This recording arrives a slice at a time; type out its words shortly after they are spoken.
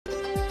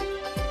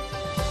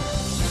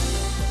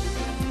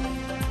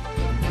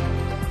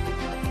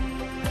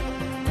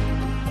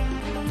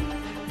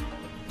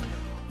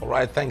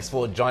right, thanks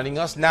for joining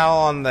us. Now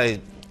on the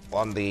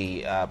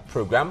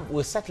program,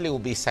 we certainly will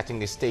be setting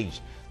the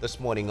stage this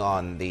morning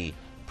on the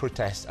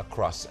protests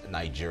across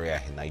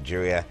Nigeria.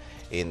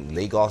 In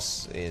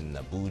Lagos, in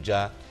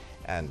Abuja,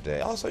 and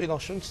also in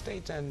Osun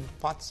State and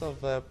parts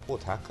of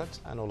Port Harcourt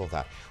and all of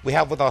that. We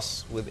have with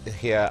us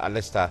here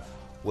Alistair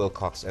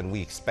Wilcox, and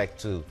we expect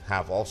to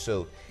have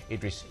also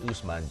Idris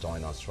Usman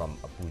join us from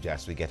Abuja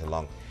as we get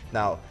along.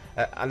 Now,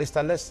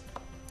 Alistair, let's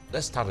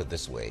start it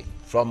this way.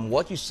 From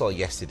what you saw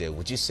yesterday,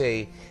 would you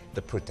say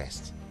the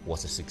protest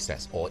was a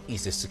success or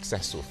is a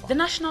success so far? The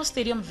National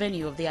Stadium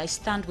venue of the I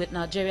Stand With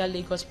Nigeria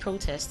Lagos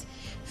protest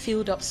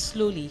filled up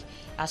slowly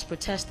as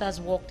protesters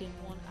walked in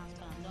one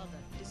after another,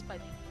 despite...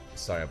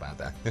 Sorry about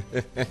that.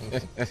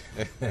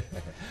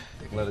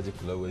 Technology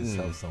could always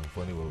have some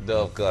funny work.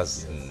 Of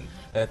course.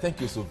 Yes.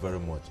 Thank you so very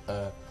much.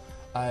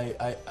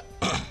 I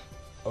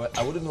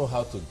wouldn't know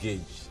how to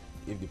gauge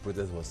if the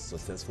protest was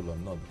successful or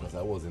not because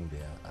I wasn't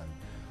there, and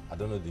I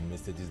don't know the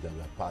messages that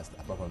were passed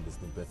apart from the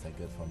snippets I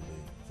get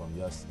from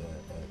your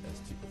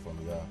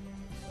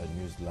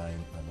news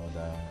line and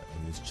other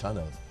news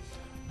channels.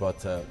 But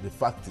the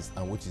fact is,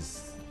 and which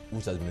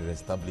has been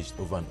established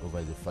over and over,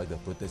 is the fact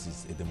that protest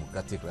is a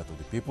democratic right of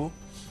the people.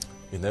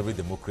 In every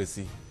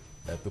democracy,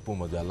 people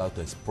must be allowed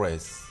to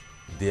express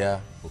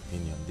their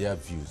opinion, their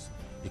views.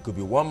 It could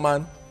be one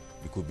man,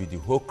 it could be the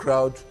whole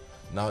crowd.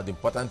 Now, the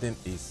important thing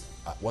is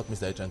what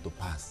message are you trying to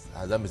pass?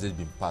 Has that message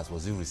been passed?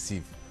 Was it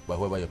received by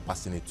whoever you're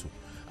passing it to?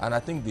 And I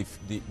think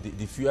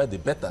the fewer the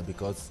better,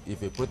 because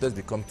if a protest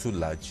becomes too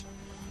large,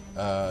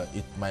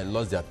 it might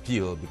lose the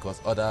appeal because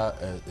other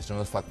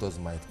external factors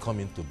might come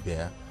into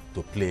bear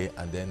to play,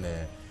 and then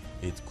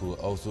it could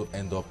also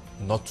end up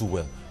not too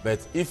well. But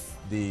if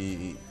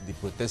the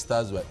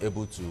protesters were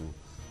able to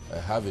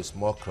have a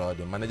small crowd,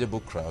 a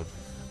manageable crowd,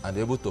 and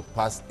able to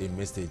pass a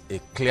message, a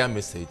clear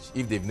message,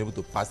 if they've been able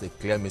to pass a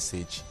clear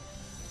message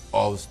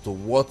as to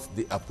what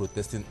they are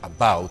protesting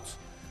about,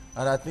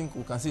 and I think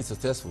we can see it's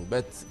successful.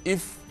 But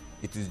if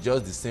it is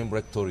just the same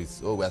rhetoric,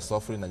 oh, we are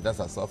suffering, Nigerians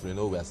are suffering,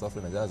 oh, we are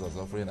suffering, Nigerians are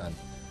suffering, and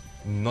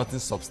nothing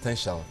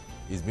substantial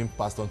is being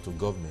passed on to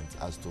government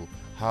as to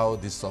how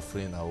this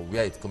suffering or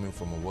where it's coming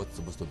from or what's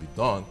supposed to be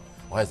done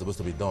or how it's supposed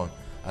to be done.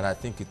 And I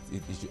think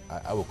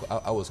I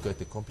was quite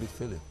a complete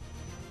failure.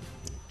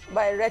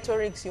 By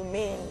rhetorics, you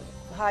mean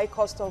high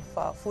cost of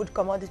food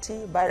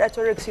commodity? By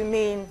rhetorics, you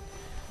mean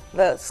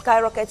the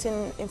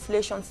skyrocketing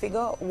inflation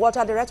figure? What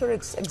are the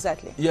rhetorics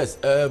exactly? Yes,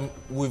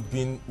 we've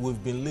been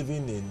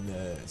living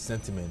in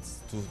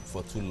sentiments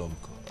for too long,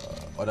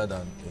 other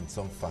than in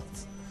some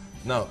facts.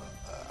 Now,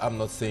 I'm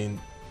not saying,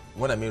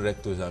 when I mean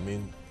rhetorics, I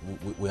mean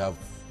we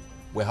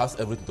house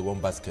everything to one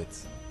basket.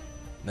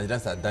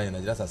 Nigerians are dying,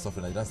 Nigerians are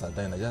suffering, Nigerians are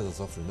dying, Nigerians are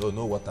suffering.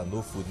 No water,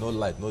 no food, no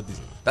light, no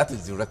this. That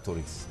is the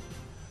rhetorics.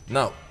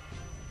 Now,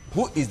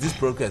 who is this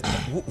protest?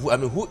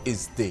 Who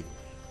is the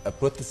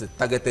protest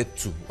targeted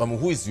to?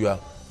 Who is your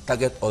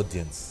target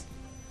audience?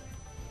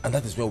 And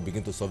that is where we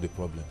begin to solve the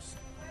problems.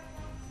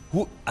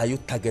 Who are you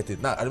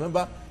targeted? Now, I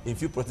remember in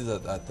few protests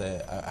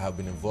that I have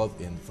been involved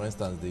in, for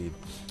instance, the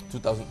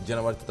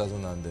January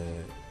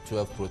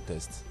 2012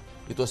 protests.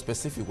 It was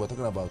specific. We're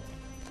talking about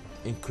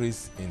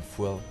increase in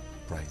fuel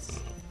price.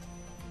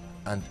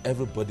 And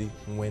everybody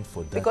went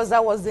for that. Because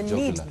that was the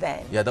jugular. Need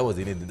then. Yeah, that was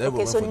the need.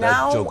 Okay, so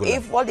now,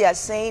 if what they are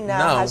saying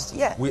now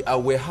we are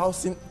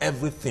warehousing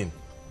everything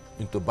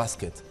into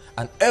basket,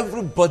 and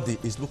everybody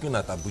is looking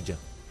at Abuja.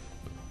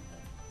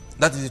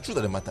 That is the truth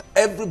of the matter.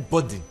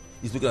 Everybody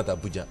is looking at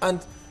Abuja,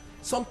 and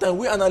sometimes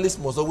we analysts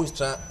must always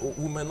try.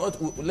 We may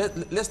not.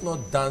 Let's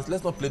not dance.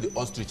 Let's not play the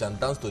ostrich and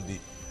dance to the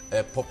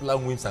popular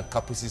whims and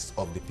caprices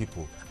of the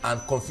people and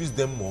confuse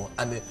them more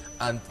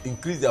and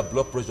increase their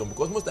blood pressure,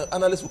 because most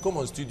analysts will come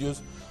on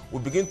studios, will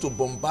begin to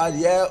bombard,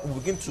 will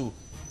begin to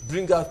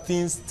bring out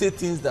things, say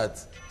things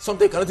that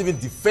sometimes you cannot even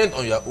defend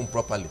on your own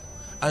properly,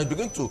 and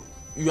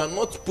you are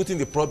not putting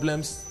the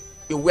problems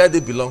where they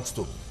belong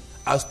to,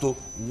 as to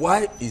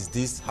why is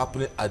this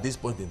happening at this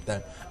point in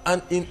time.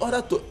 And in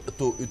order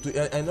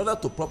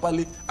to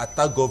properly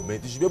attack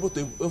government, you should be able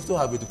to also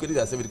have educated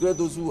yourself, educated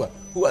those who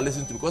are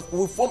listening to, because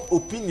we form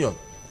opinion,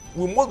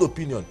 we mold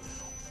opinion.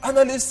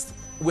 Analysts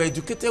were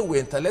educated, we're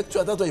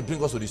intellectual, that's why you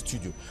bring us to the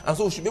studio. And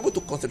so we should be able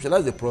to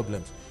conceptualize the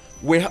problems.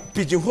 We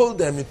pigeonhole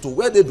them into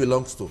where they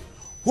belong to.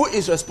 Who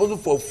is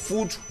responsible for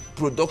food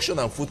production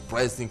and food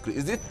price increase?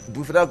 Is it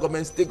the federal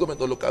government, state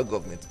government, or local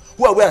government?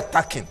 Who are we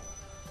attacking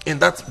in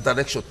that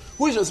direction?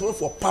 Who is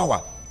responsible for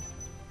power?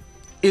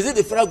 Is it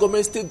the federal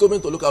government, state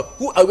government, or local?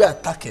 Who are we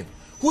attacking?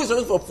 Who is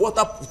responsible for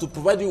water, to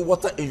provide you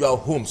water in your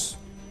homes?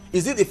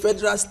 Is it the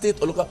federal, state,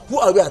 or local? Who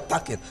are we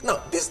attacking?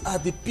 Now, these are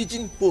the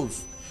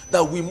pigeonholes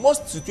that we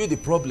must situate the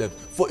problem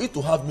for it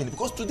to have meaning.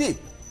 Because today,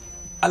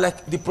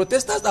 like the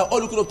protesters are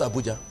all looking up to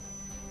Abuja.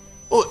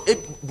 Oh,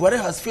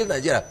 Buhari has failed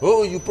Nigeria.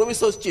 Oh, you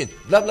promised us change.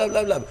 Blah, blah,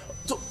 blah, blah.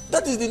 So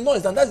that is the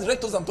noise, and that's the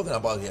rectors I'm talking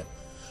about here.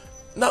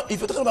 Now, if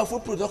you're talking about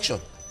food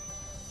production,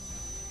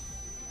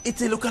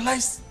 it's a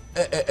localized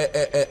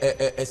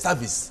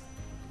service.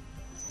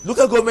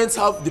 Local governments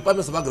have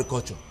departments of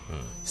agriculture.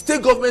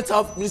 State governments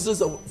have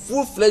ministers of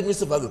full-fledged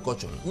ministers of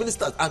agriculture,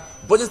 ministers, and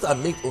budgets are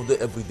made of them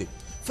every day.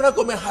 Federal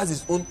government has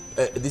its own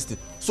this thing.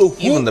 So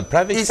who even the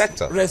private is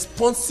sector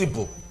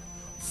responsible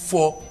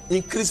for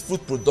increased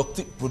food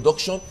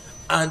production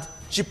and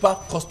cheaper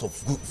cost of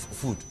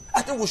food?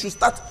 I think we should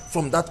start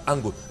from that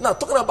angle. Now,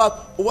 talking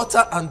about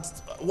water and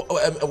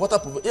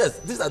water, yes,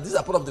 these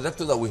are part of the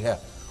directives that we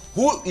have.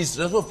 Who is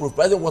responsible for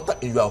providing water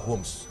in your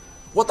homes?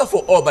 Water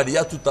for all by the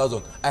year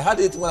 2000. I had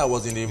it when I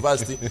was in the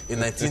university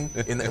when I entered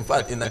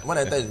university in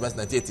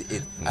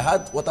 1988. I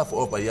had water for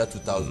all by the year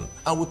 2000,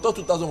 and we thought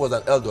 2000 was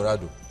an El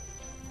Dorado.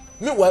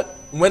 Meanwhile,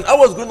 when I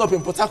was growing up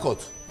in Port Harcourt,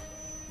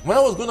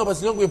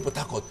 as a young boy in Port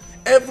Harcourt,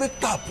 every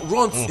tap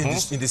runs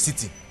in the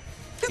city.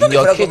 in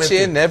your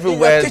kitchen,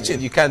 everywhere. In your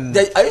kitchen. You can.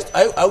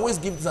 I always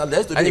give this. There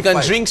used to be and you can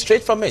fight. drink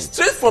straight from it.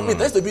 Straight from it.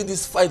 There used to be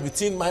this fight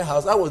between my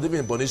house. I was living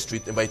in Bonnet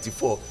Street in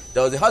 84.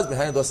 There was a house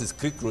behind us, is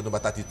Creek Road, number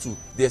 32.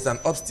 There's an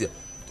upstairs.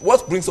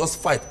 What brings us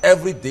fight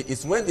every day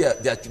is when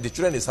the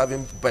children is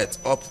having beds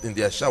up in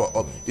their shower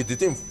up. If the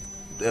thing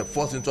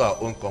falls into our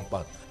own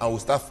compound and we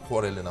start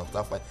quarreling and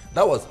start fighting.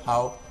 That was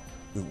how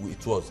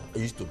it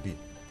used to be.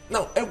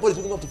 Now everybody's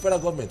looking up to federal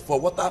government for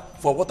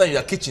water in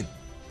your kitchen.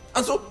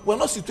 And so we're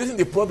not situating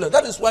the problem.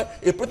 That is why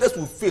a protest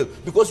will fail,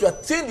 because you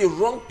are saying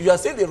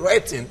the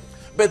right thing,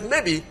 but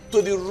maybe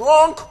to the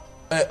wrong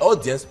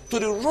audience, to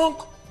the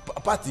wrong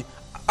party.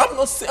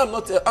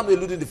 I'm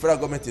eluding the federal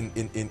government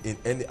in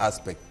any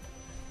aspect.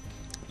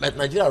 Like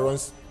Nigeria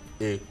runs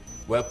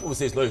people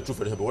say it's not a true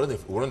federation,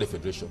 but we run the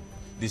federation.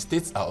 The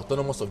states are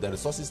autonomous of their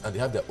resources and they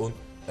have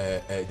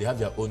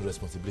their own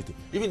responsibility.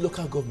 Even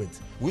local government,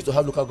 we used to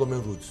have local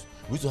government roads,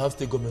 we used to have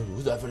state government roads, we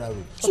used to have federal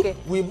roads. So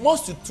we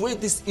must situate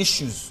these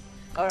issues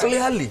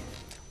clearly.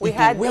 We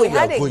had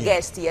a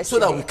guest yesterday, so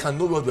that we can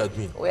know what we are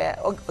doing. Where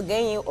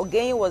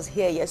Ogenyi was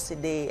here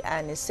yesterday,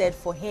 and he said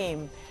for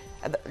him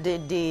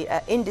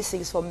the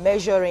indices for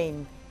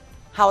measuring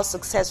how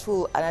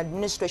successful an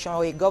administration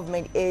or a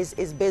government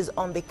is based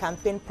on the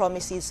campaign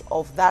promises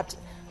of that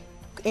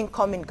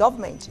incoming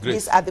government. Great.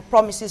 These are the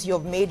promises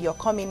you've made, you're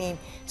coming in.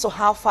 So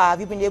how far have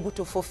you been able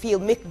to fulfill,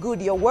 make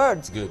good your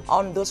words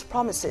on those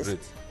promises? Great.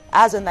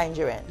 As a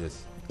Nigerian,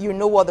 yes, you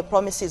know what the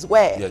promises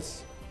were.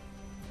 Yes.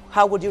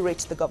 How would you rate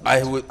the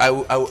government? I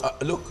will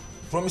look,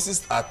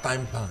 promises are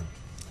time bound,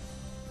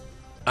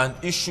 and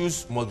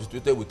issues must be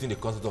treated within the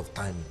concept of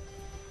timing.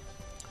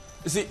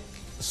 You see,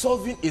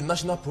 solving a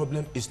national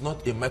problem is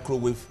not a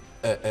microwave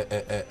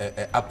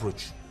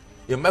approach.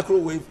 A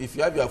microwave, if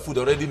you have your food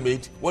already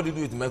made, what do you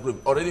do with the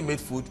microwave? Already made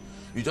food,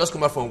 you just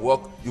come out from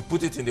work, you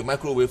put it in the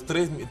microwave,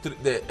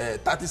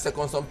 30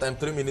 seconds, sometimes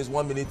 3 minutes,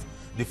 1 minute,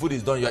 the food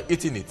is done, you are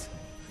eating it.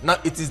 Now,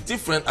 it is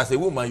different as a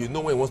woman, you know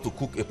when you want to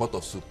cook a pot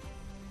of soup.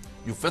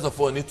 You first of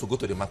all need to go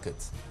to the market,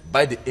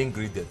 buy the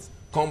ingredients,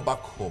 come back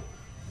home,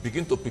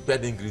 begin to prepare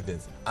the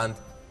ingredients, and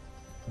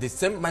the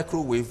same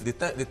microwave,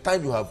 the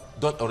time you have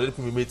done already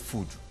made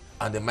food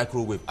and the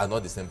microwave are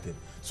not the same thing.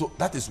 So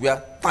that is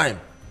where time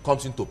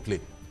comes into play.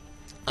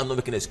 I'm not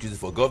making excuses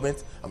for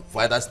government,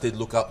 for either state,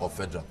 local, or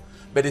federal.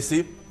 But you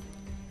see,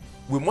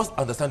 we must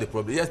understand the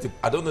problem. Yes,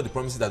 I don't know the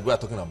promises that we are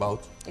talking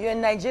about. You're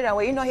in Nigeria.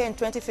 Were you not here in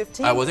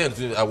 2015? I was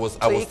here. I was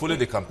following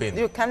the campaign.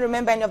 You can't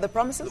remember any of the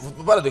promises?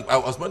 I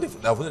was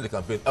following the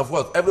campaign. Of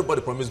course,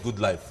 everybody promised good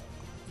life,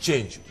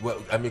 change.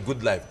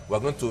 Good life. We're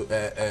going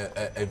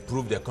to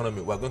improve the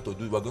economy.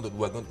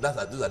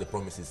 Those are the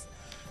promises.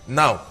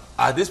 Now,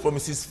 are these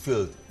promises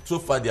failed? So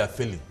far, they are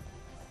failing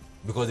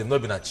because they've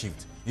not been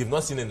achieved. You've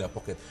not seen it in their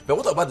pocket. But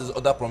what about these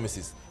other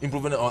promises?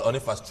 Improvement on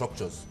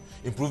infrastructures,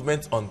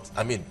 improvement on,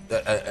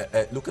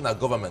 looking at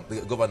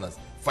governance,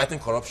 fighting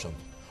corruption.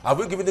 Have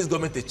we given this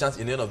government a chance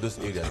in any of those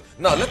areas?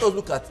 Now, let us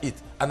look at it.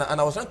 And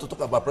I was trying to talk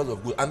about price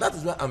of goods, and that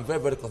is where I'm very,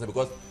 very concerned,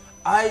 because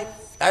I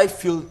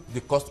feel the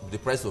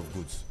price of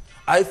goods.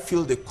 I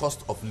feel the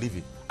cost of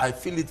living. I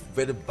feel it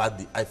very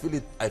badly. I feel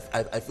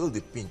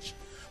the pinch.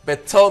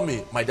 But tell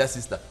me, my dear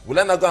sister, will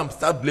I now go and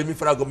start blaming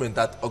federal government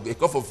that a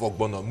cup of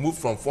ogbono moved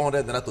from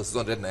 400 naira to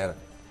 600 naira?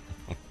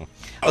 Okay.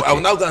 I will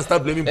now go and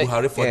start blaming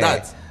Buhari for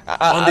that.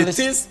 On the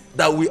things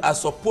that we are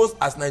supposed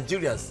as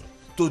Nigerians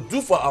to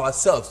do for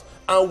ourselves,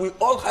 and we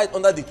all hide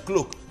under the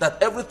cloak that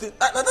everything,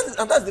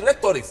 and that's the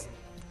rhetoric.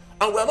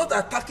 And we are not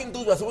attacking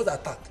those we are supposed to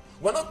attack.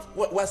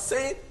 We're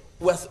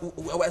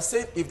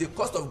saying if the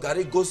cost of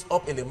garri goes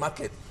up in the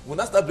market, we'll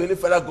not start blaming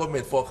federal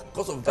government for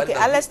cost of garri. Okay,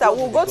 Alistair,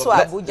 we'll go to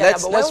Abuja,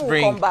 but when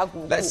we come back,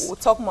 we'll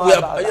talk more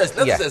about that. Yes,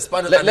 let's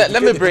expand it.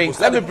 Let me bring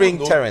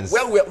Terence.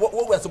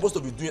 What we're supposed to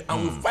be doing,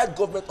 and we fight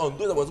government on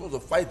those that we're supposed to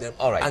fight them,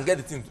 and get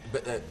the thing.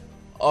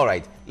 All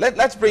right,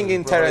 let's bring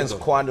in Terence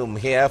Kwanum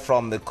here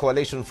from the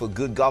Coalition for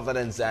Good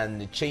Governance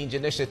and Change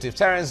Initiative.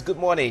 Terence, good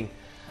morning.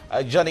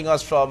 Joining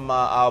us from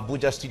our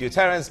Abuja studio.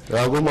 Terence.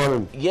 Yeah, good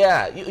morning.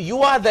 Yeah,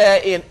 you are there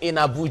in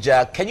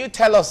Abuja. Can you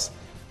tell us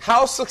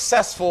how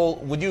successful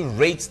would you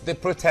rate the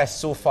protest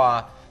so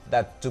far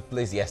that took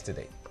place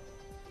yesterday?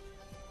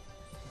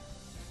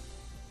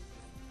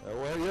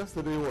 Well,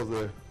 yesterday was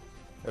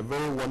a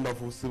very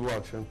wonderful civil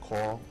action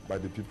call by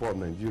the people of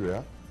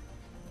Nigeria.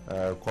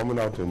 coming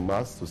out in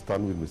mass to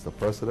stand with Mr.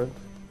 President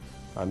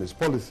and his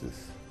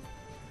policies.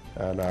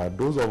 And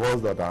those of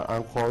us that are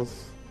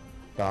anchors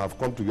that have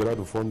come together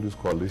to form this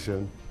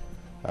coalition,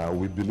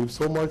 we believe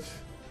so much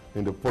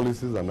in the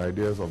policies and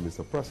ideas of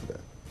Mr. President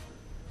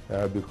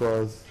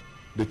because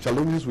the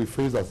challenges we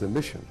face as a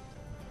nation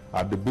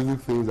are the basic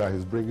things that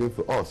he's bringing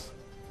to us.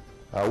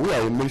 We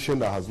are a nation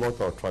that has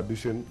lost our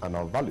tradition and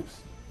our values.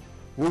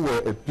 We were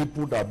a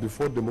people that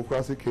before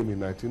democracy came in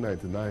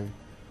 1999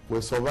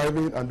 were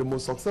surviving, and the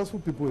most successful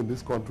people in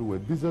this country were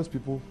business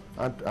people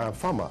and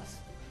farmers.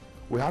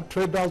 We had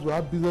traders, we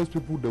had business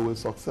people, they were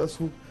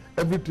successful.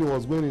 Everything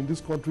was going in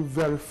this country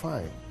very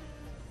fine.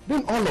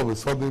 Then all of a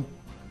sudden,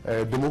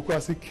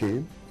 democracy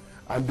came,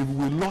 and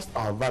we lost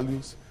our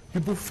values.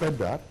 People felt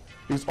that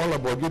it's all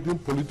about getting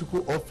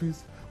political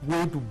office,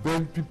 going to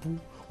burn people,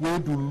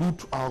 going to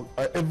loot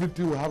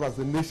everything we have as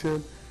a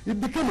nation. It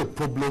became a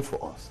problem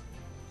for us.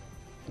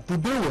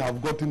 Today we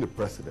have gotten a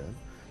president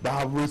that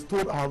have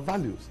restored our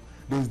values.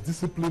 There is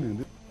discipline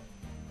in it.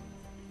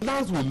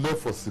 Lands we lived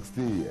for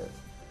 16 years.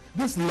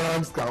 These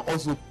lands can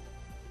also...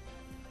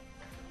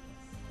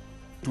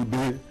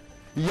 Today,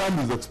 yam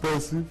is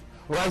expensive,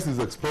 rice is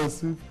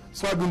expensive,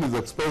 soybean is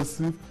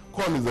expensive,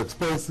 corn is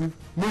expensive,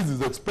 maize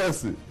is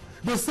expensive.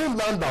 The same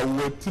land that we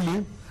were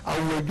tilling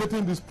and we were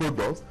getting these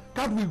products,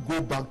 can't we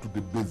go back to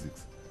the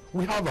basics?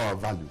 We have our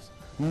values.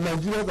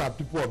 Nigerians are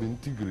people of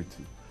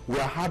integrity. We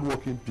are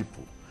hardworking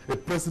people. A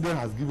president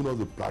has given us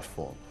a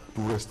platform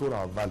to restore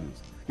our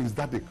values. Is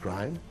that a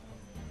crime?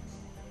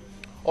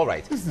 All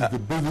right. This is the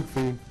basic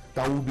thing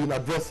that we've been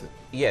addressing.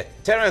 Yeah,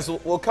 Terence,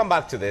 we'll come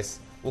back to this.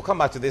 We'll come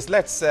back to this.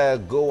 Let's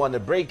go on a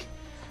break.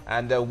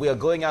 And we are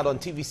going out on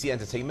TVC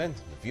Entertainment.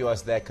 The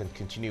viewers there can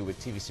continue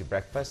with TVC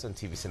Breakfast on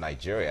TVC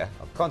Nigeria,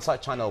 on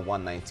Consort Channel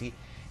 190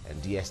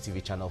 and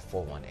DSTV Channel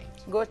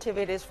 418. Go TV,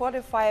 it is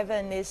 45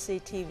 and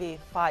ACTV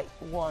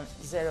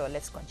 510.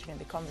 Let's continue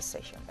the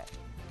conversation back.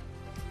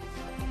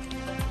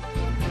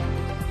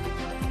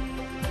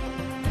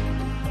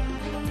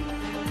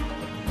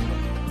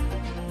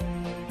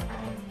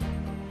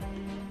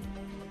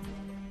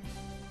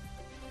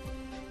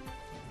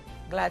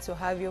 Glad to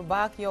have you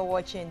back. You're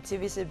watching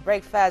TVC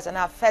Breakfast, and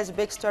our first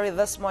big story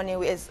this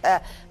morning is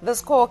the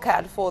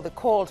scorecard for the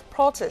called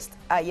protest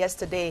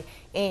yesterday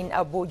in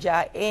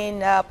Abuja,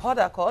 in Port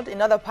Harcourt,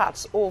 in other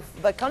parts of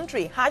the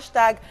country.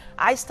 Hashtag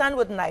I stand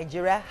with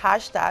Nigeria,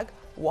 hashtag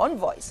one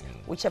voice,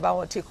 whichever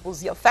one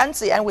tickles your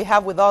fancy. And we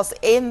have with us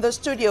in the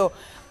studio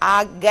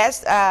our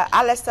guest,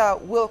 Alistair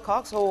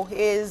Wilcox, who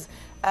is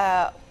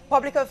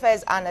public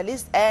affairs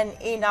analyst, and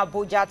in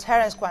Abuja,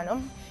 Terence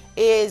Kwanum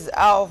is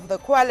of the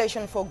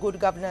Coalition for Good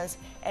Governance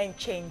and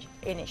Change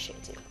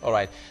Initiative. All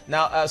right.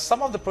 Now,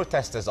 some of the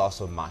protesters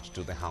also marched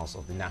to the house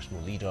of the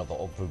national leader of the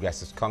All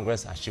Progressives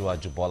Congress,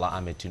 Asiwaju Bola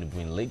Ahmed Tinubu,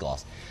 in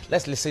Lagos.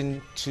 Let's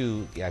listen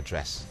to the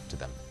address to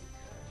them.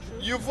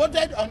 You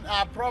voted on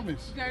our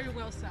promise. Very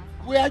well, sir.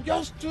 We are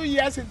just 2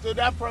 years into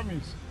that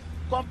promise,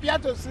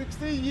 compared to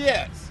 16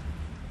 years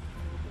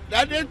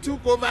that they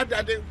took over,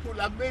 that they could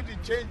have made the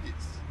changes.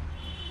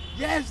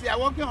 Yes, they are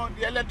working on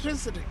the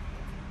electricity.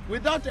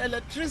 Without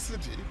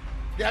electricity,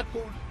 there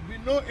could be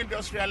no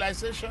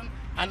industrialization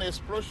and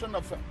explosion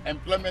of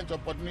employment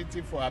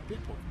opportunity for our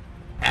people.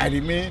 I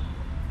remain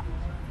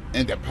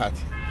in the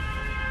party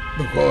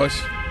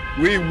because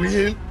we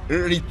will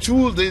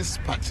retool this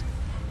party.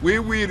 We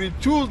will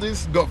retool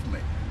this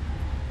government.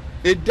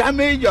 A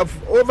damage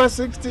of over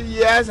 60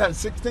 years and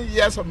 16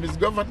 years of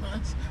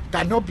misgovernance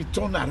cannot be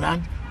turned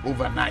around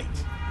overnight.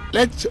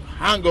 Let's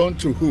hang on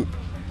to hope.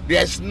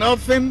 There's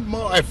nothing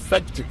more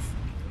effective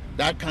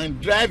that can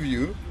drive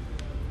you,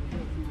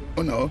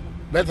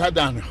 better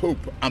than hope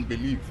and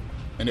believe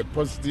in a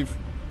positive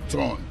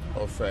turn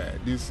of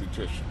this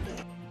situation.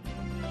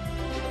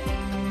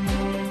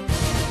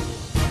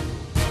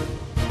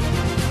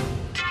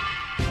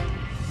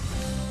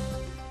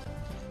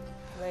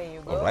 There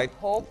you go. All right.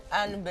 Hope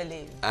and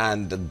believe.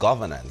 And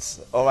governance.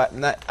 All right.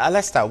 Now,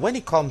 Alistair, when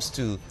it comes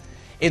to,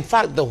 in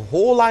fact, the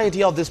whole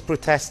idea of this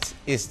protest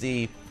is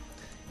the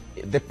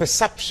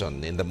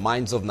perception in the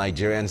minds of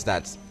Nigerians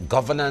that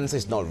governance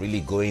is not really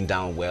going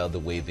down well the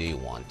way they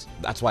want.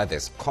 That's why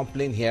there's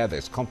complaint here,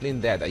 there's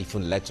complaint there, that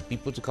even led to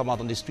people to come out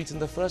on the streets in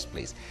the first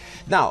place.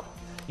 Now,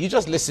 you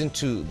just listen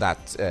to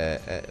that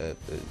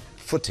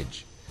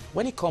footage.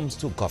 When it comes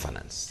to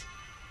governance,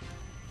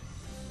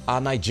 are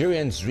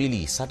Nigerians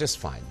really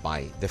satisfied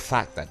by the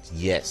fact that,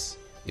 yes,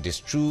 it is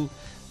true,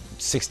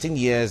 16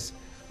 years,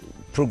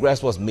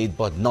 progress was made,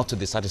 but not to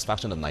the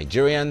satisfaction of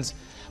Nigerians?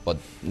 But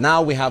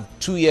now we have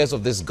 2 years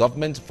of this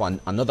government for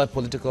another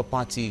political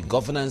party.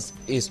 Governance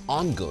is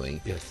ongoing,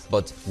 yes,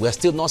 but we're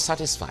still not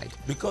satisfied.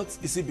 Because,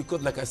 you see,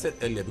 because like I said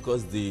earlier,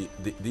 because the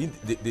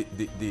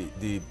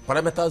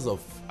parameters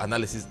of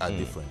analysis are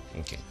different.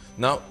 Okay.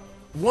 Now,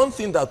 one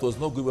thing that was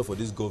not good for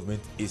this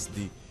government is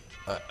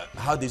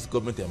how this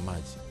government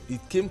emerged.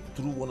 It came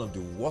through one of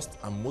the worst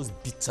and most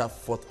bitter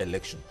fought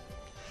election.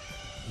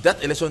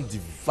 That election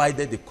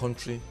divided the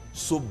country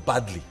so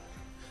badly,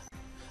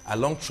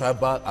 along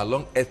tribal,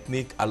 along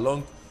ethnic,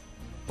 along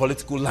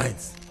political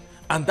lines.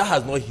 And that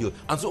has not healed.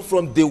 And so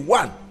from day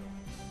one,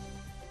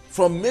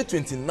 from May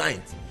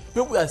 29th,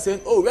 people are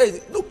saying, oh, where is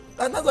it? Look,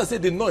 and as I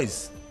said, the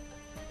noise.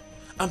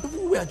 And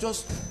people were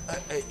just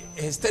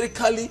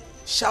hysterically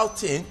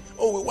shouting,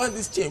 oh, we want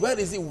this change. Where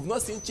is it? We've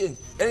not seen change.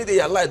 Any day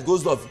your light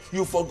goes off,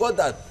 you forgot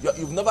that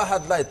you've never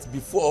had light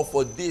before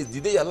for days. The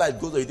day your light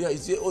goes off, you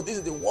say, oh, this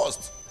is the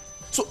worst.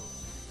 So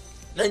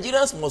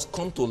Nigerians must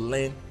come to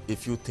learn a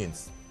few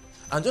things.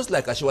 And just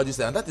like Asiwaju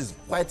said, and that is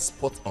quite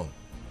spot on.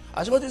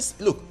 Asiwaju,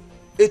 look,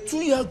 a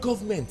 2-year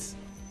government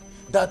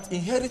that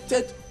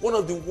inherited one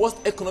of the worst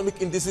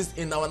economic indices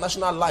in our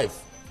national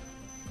life.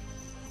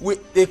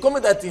 A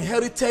government that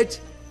inherited,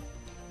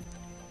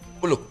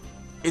 look,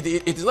 it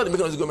is not the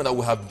mechanism government that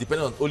we have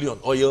depended only on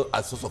oil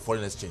as source of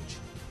foreign exchange.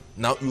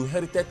 Now, you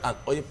inherited an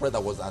oil price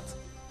that was at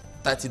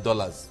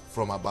 $30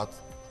 from about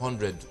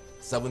 100,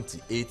 70,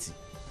 80.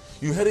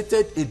 You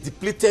inherited a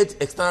depleted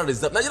external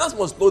reserve. Nigerians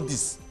must know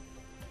this.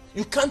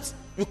 You can't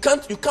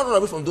run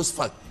away from those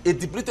facts. A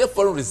depleted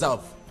foreign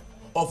reserve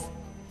of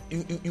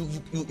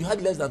you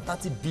had less than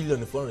 30 billion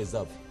in foreign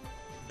reserve,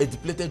 a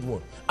depleted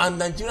one, and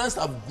Nigerians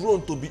have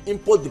grown to be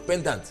import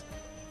dependent.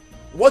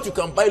 What you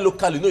can buy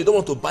locally, no, you don't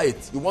want to buy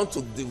it. You want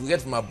to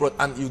get from abroad,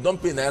 and you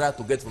don't pay naira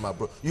to get from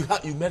abroad. You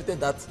merited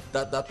that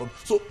problem.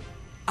 So,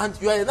 and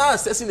you are now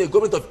assessing a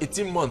government of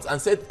 18 months and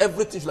said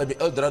everything should have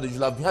been El Dorado, you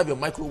should have your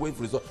microwave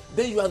result.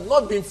 Then you are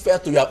not being fair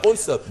to your own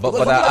self.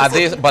 But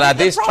are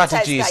these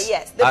strategies?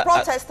 Yes, the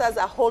protesters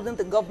are holding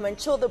the government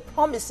to the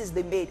promises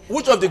they made.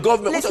 Which of the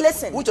government?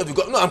 Listen. Which of the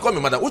government? No, I'm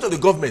coming, madam. Which of the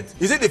government?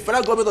 Is it the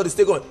federal government or the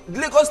state government?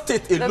 Lagos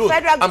State alone.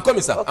 I'm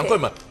coming, sir. Okay. I'm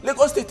coming, ma'am.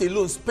 Lagos State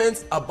alone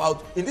spends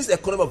about, in this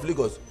economy of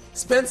Lagos,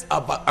 spends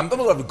about, I'm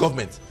talking about the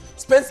government,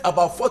 spends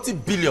about 40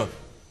 billion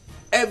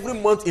every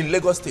month in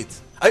Lagos State.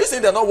 Are you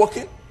saying they're not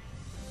working?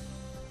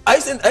 Are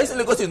you saying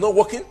Lagos State is not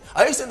working?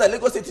 Are you saying that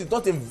Lagos State is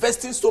not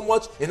investing so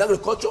much in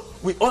agriculture?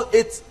 We all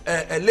ate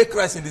lake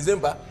rice in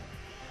December.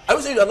 Are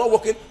you saying you are not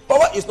working?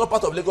 Power is not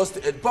part of Lagos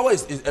State. Power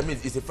is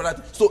a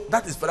federal. So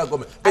that is federal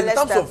government. In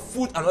terms of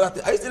food and other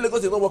things, are you saying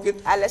Lagos is not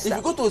working? If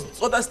you go to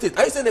other states,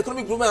 are you saying the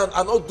economic development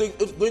are not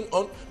going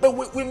on? But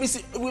we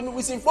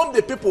misinform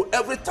the people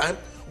every time.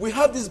 We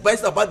have this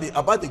bias about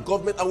the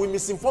government, and we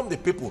misinform the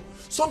people.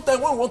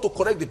 Sometimes when we want to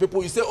correct the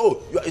people, you say,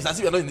 oh, it's as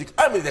if you're not in the,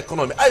 I'm in the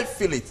economy. I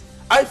feel it.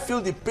 I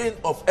feel the pain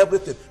of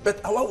everything.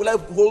 But how will I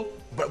hold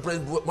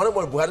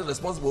Muhammadu Buhari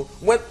responsible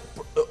when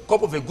a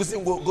cup of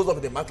egusi goes up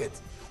in the market?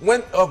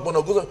 When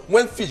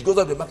when fish goes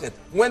up in the market?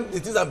 When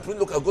the things I'm pretty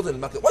local goes in the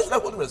market? Why should I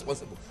hold him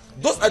responsible?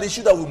 Those are the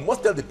issues that we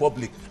must tell the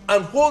public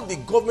and hold the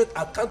government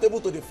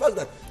accountable to the fact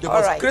that they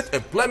must create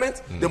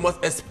employment, they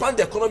must expand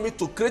the economy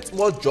to create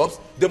more jobs,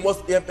 they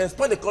must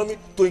expand the economy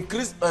to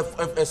increase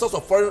a source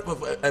of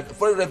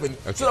foreign revenue,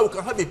 so that we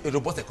can have a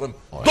robust economy.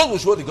 Those we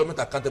should hold the government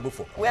accountable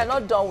for. We are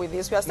not done with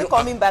this. We are still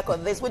coming back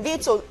on this. We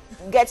need to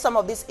get some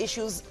of these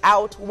issues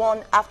out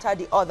one after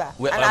the other.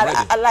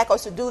 I'd like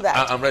us to do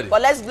that. I'm ready.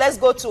 But let's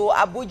go to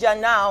Abuja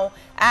now.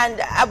 And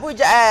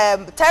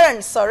Abuja,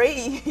 Terence,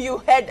 sorry, you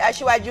heard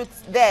Asiwaju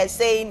there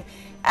saying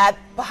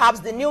perhaps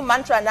the new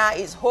mantra now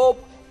is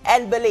hope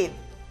and believe.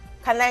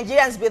 Can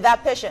Nigerians be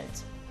that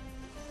patient?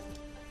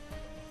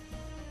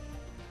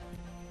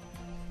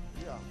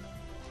 Yeah,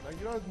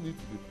 Nigerians need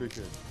to be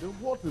patient.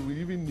 What we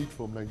even need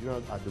from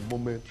Nigerians at the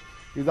moment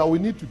is that we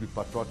need to be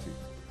patriotic.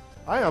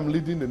 I am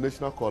leading the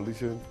National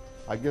Coalition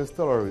Against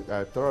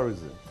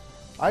Terrorism.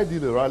 I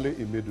did a rally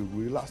in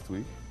Maiduguri last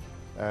week.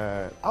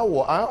 I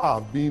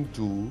have been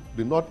to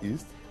the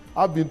Northeast.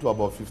 I've been to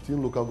about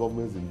 15 local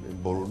governments in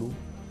Borno.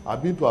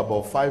 I've been to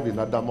about 5 in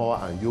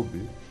Adamawa and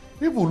Yobe.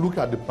 If we look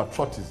at the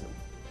patriotism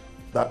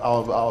that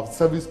our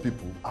service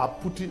people are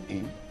putting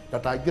in,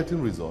 that are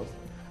getting results,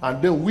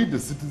 and then we, the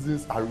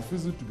citizens, are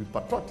refusing to be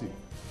patriotic.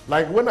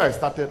 Like when I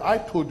started, I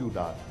told you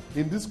that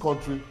in this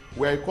country,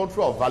 we're a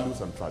country of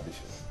values and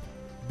traditions.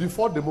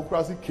 Before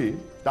democracy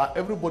came, that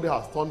everybody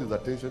has turned his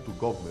attention to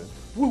government,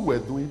 we were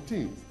doing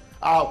things.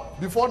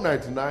 Before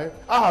 99,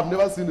 I have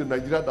never seen a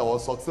Nigeria that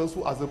was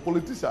successful as a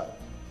politician.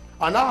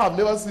 And I have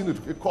never seen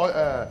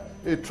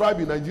a tribe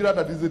in Nigeria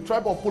that is a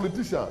tribe of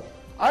politicians.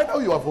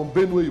 Either you are from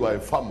Benue, you are a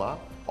farmer,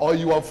 or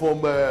you are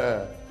from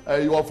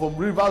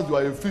Rivers, you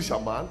are a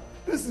fisherman.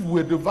 This is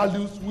where the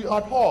values we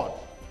had heard.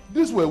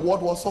 This were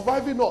what was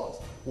surviving us.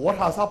 What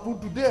has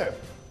happened to them?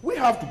 We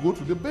have to go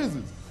to the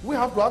basics. We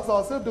have to ask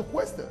ourselves the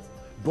questions.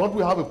 Don't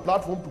we have a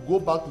platform to go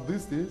back to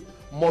these things?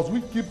 Must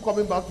we keep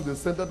coming back to the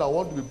center that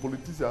want to be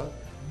politicians?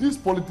 This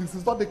politics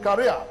is not a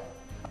career.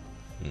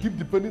 Keep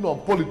depending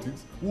on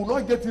politics, we will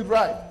not get it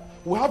right.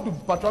 We have to be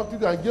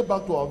patriotic and get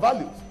back to our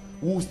values.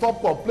 We will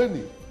stop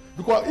complaining.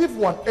 Because if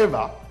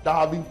whatever that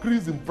have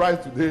increased in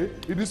price today,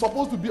 it is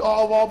supposed to be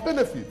of our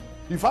benefit.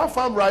 If I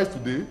farm rice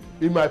today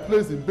in my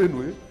place in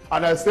Benue,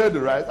 and I sell the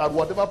rice at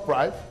whatever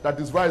price that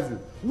is rising,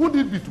 would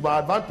it be to my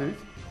advantage?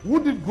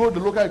 Would it grow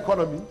the local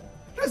economy?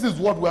 This is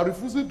what we are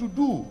refusing to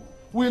do.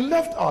 We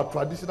left our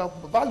traditional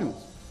values,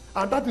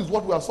 and that is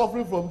what we are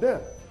suffering from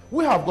there.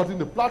 We have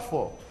gotten a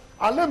platform,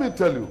 and let me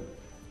tell you,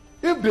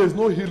 if there is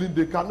no healing,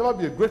 there can never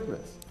be a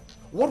greatness.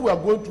 What we are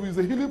going through is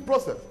a healing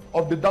process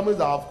of the damage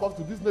that have caused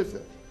to this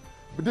nation.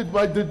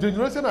 But the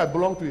generation I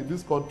belong to in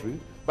this country,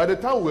 by the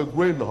time we were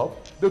growing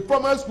up, the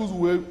primary schools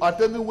we were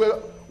attending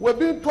were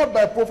being taught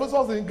by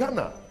professors in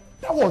Ghana.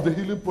 That was the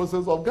healing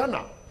process of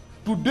Ghana.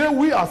 Today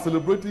we are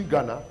celebrating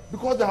Ghana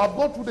because they have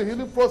gone through the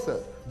healing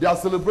process. They are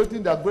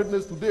celebrating their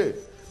greatness today.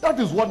 That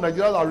is what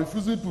Nigerians are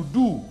refusing to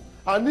do.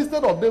 And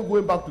instead of them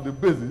going back to the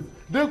basics,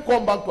 they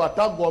come back to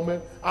attack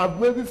government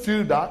and maybe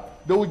feel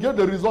that they will get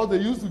the results they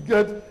used to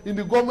get in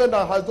the government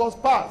that has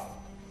just passed.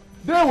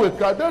 They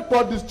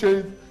thought this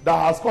change that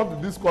has come to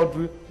this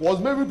country was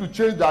maybe to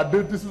change the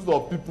identities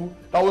of people,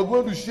 that we're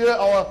going to share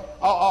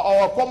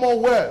our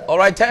commonwealth. All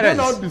right, Terence.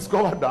 They now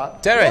discover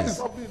that.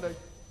 Terence.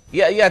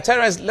 Yeah,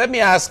 Terence, let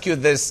me ask you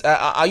this.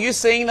 Are you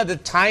saying that the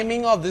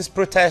timing of this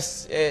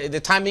protest,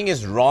 the timing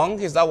is wrong?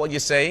 Is that what you're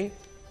saying?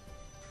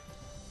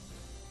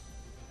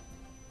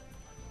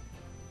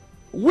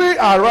 We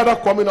are rather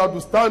coming out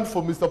to stand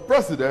for Mr.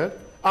 President,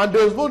 and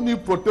there is no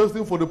need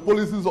protesting for the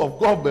policies of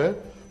government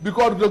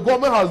because the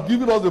government has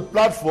given us a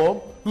platform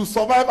to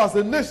survive as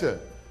a nation.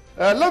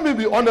 Let me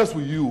be honest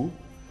with you.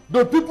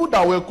 The people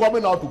that were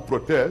coming out to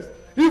protest,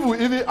 if we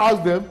even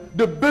ask them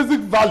the basic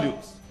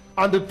values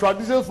and the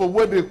traditions from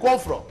where they come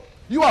from.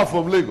 You are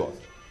from Lagos.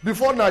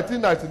 Before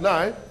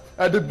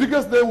 1999, the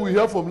biggest name we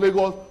hear from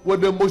Lagos were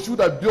the Moshood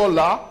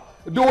Abiola.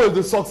 They were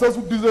the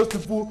successful business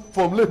people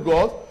from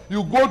Lagos.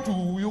 You go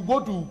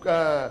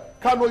to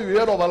Kano, you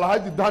hear of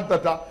Alhaji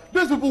Dantata.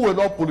 These people were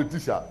not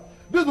politicians.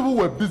 These people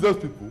were business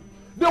people.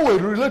 They were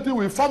relating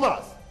with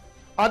farmers.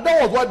 And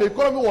that was why the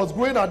economy was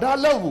growing at that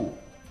level.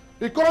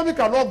 The economy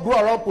cannot grow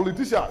around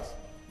politicians.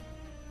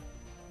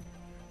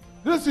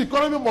 This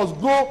economy must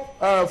grow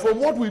from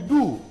what we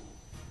do.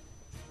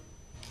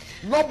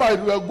 Not by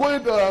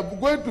going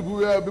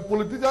to be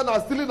politicians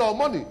and stealing our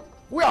money.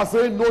 We are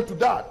saying no to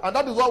that. And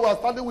that is why we are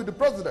standing with the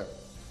president.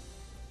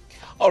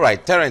 All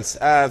right, Terence.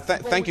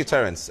 Thank you,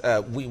 Terence.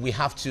 We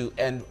have to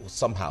end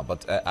somehow.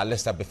 But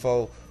Alistair,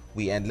 before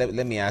we end,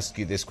 let me ask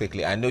you this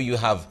quickly. I know you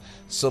have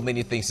so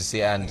many things to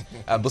say, and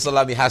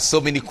Busalami has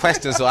so many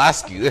questions to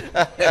ask you.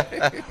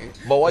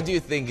 But what do you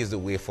think is the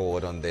way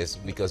forward on this?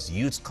 Because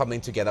youths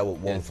coming together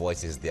with one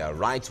voice is their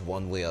right,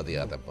 one way or the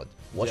other. But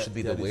what should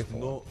be the way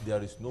forward?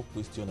 There is no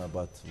question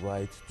about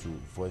right to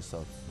voice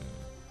out.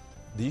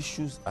 The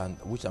issues and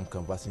which I'm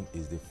canvassing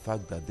is the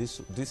fact that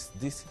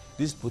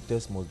this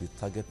protest must be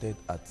targeted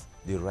at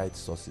the right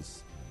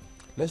sources.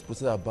 Let's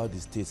protest about the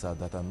states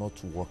that are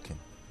not working.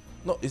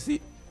 No, you see,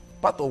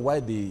 part of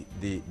why the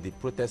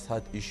protest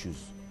had issues,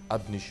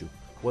 ab initio,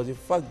 was the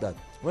fact that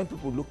when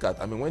people look at,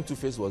 when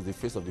Two-Face was the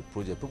face of the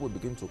project, people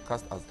begin to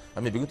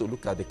begin to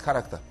look at the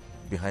character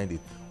behind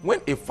it. When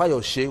a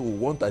Fayose will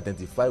want to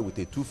identify with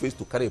a Two-Face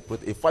to carry a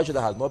protest, a Fayose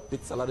that has not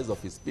paid salaries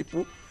of his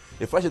people,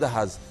 a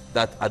Fayose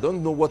that I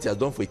don't know what he has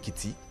done for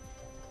Ekiti,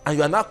 and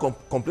you are now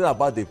complaining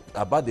about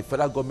the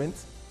federal government,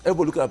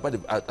 everybody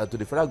looking to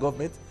the federal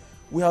government.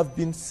 We have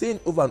been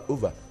saying over and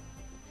over,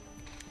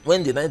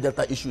 when the Niger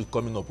Delta issue is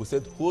coming up, we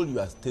said, hold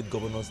your state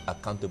governors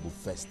accountable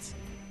first.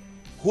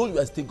 Hold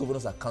your state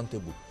governors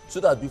accountable so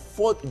that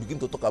before you begin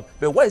to talk about.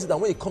 But why is it that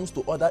when it comes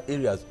to other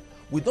areas,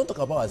 we don't talk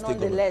about our state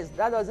government? Nonetheless,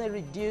 that doesn't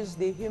reduce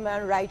the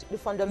human right, the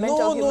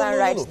fundamental human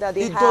rights that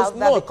they have,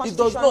 that the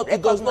Constitution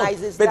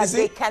recognizes that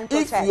they can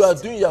protest. If you are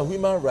doing your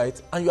human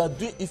rights and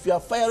if you are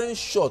firing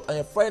shot and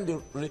you're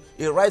firing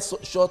a right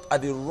shot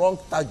at the wrong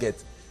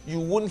target, you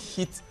won't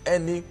hit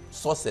any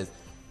sources.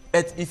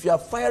 But if you are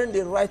firing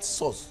the right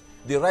source,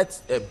 the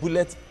right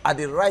bullet at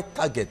the right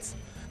target,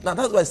 now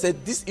that's why I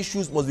said these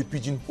issues must be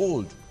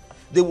pigeonholed.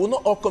 They will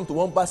not all come to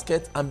one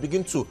basket and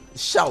begin to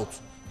shout.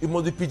 It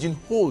must be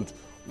pigeonholed.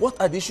 What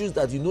are the issues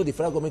that the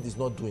federal government is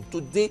not doing?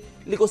 Today,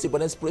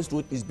 Lagos-Ibadan Express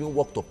Road is being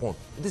worked upon.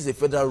 This is a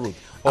federal road.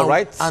 All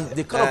right. And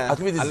the kind of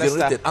activities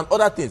generated and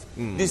other things.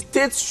 The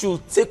states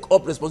should take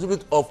up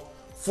responsibility of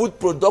food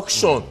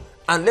production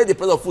and let the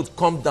price of food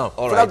come down.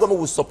 Federal government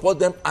will support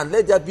them and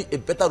let there be a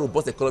better,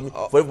 robust economy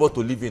for everyone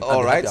to live in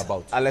and be happy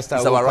about. Alistair,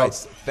 it's our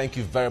rights. Thank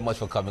you very much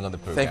for coming on the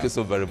program. Thank you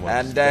so very much.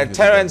 And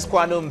Terence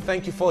Kwanum,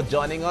 thank you for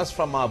joining us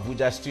from our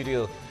Abuja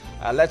studio.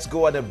 Let's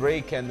go on a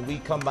break and we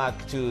come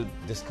back to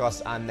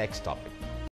discuss our next topic.